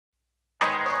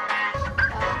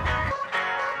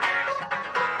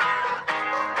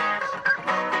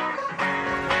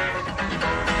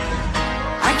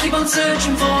keep on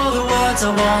searching for the words I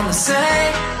wanna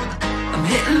say. I'm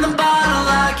hitting the bottle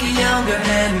like a younger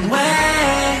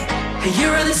Hemingway. Hey,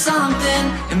 you're really something,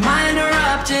 am I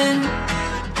interrupting?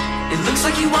 It looks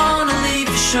like you wanna leave,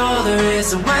 for sure there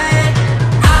is a way.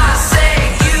 I say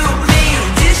you, me,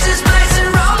 dishes, plates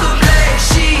and rollerblades.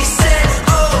 She says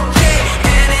okay,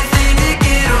 anything to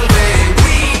get away.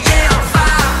 We yell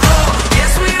 5-0,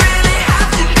 yes we really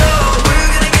have to go. We're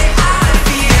gonna get out of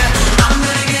here, I'm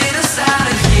gonna get us out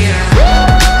of here.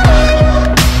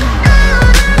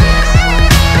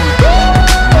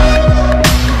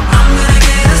 I'm gonna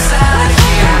get us out of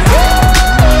here.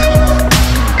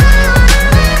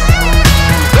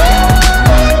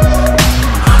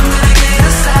 I'm gonna get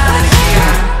us out of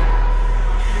here.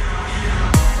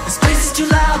 This place is too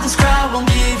loud, this crowd won't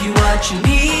give you what you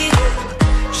need.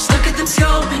 Just look at them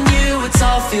scoping you, it's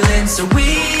all feeling so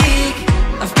weak.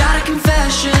 I've got a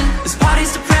confession, this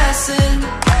party's depressing.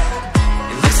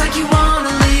 It looks like you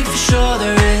wanna leave, for sure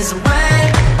there is a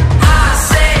way. I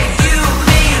say you,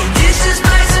 me, dishes,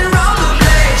 plates and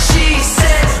rollerblades. She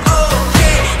says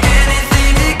okay,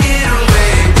 anything to get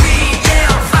away. We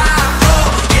yell 5-0,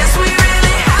 yes we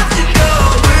really have to go.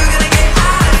 We're gonna get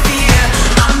out of here,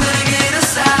 I'm gonna get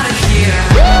us out of here.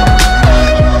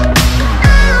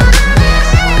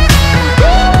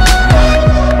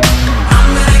 I'm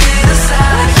gonna get us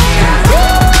out of here.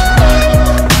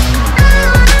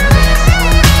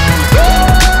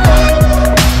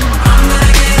 I'm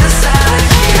gonna get us out of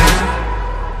here.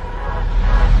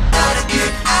 Gotta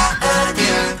get out of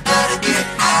here, gotta get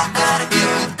out of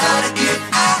here, gotta get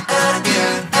out of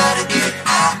here, gotta get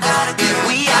out of here.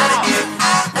 We out of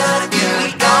here, we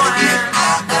going,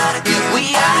 we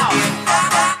out,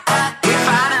 we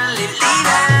finally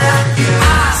leaving.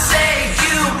 I say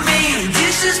you, me,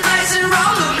 dishes, plates and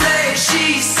rollerblades. She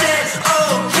says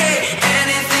okay,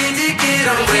 anything to get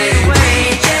away. We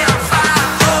yell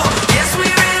 5-0, yes we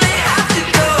really have to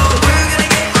go. We're gonna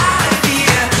get out of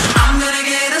here, I'm gonna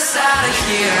get us out of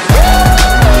here. I'm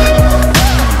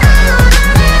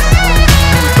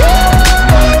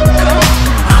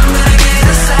gonna get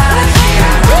us out of here. I'm gonna get us out of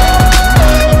here.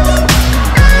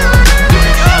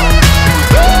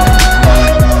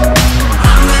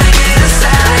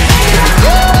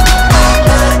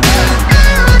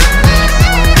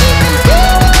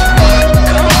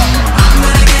 I'm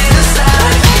gonna get us out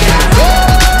of here.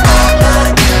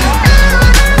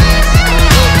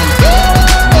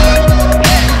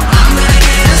 I'm gonna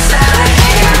get us out of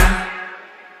here.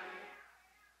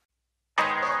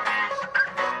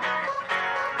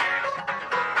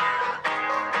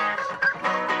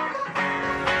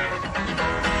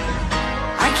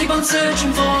 I keep on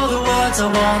searching for the words I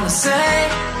wanna say.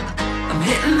 I'm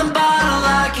hitting the bottle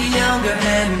like a younger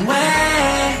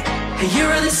Hemingway. Hey, you're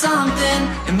really something,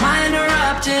 am I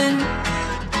interrupting?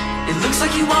 It looks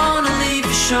like you wanna leave,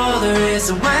 for sure there is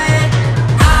a way.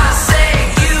 I say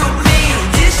you, me,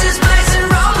 dishes, plates and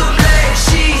rollerblades.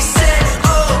 She says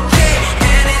okay,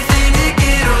 anything to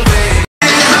get away.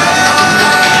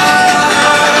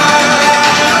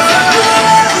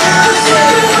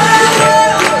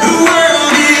 The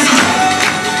world is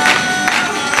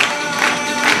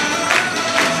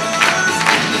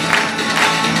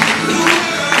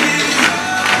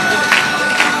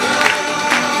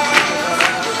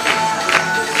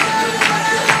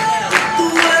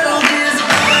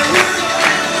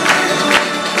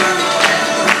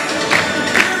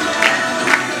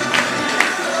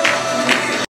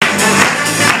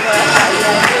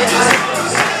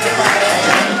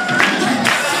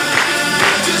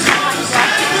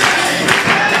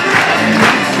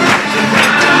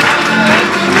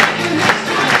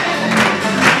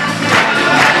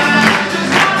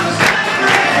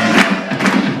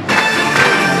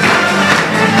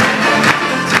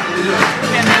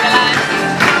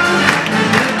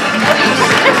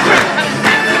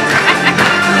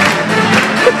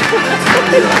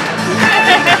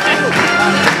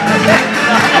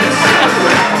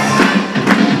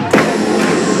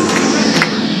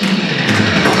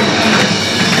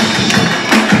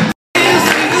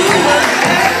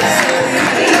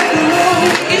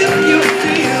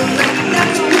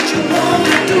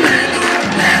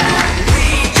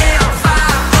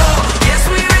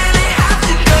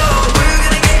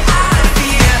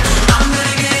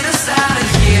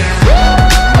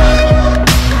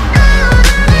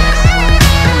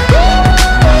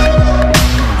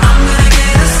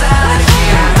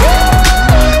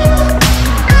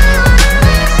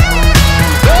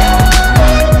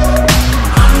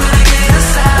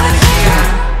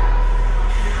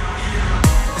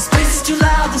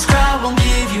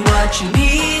what you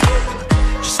need.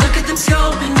 Just look at them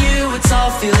scoping you, it's all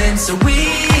feeling so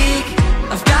weird.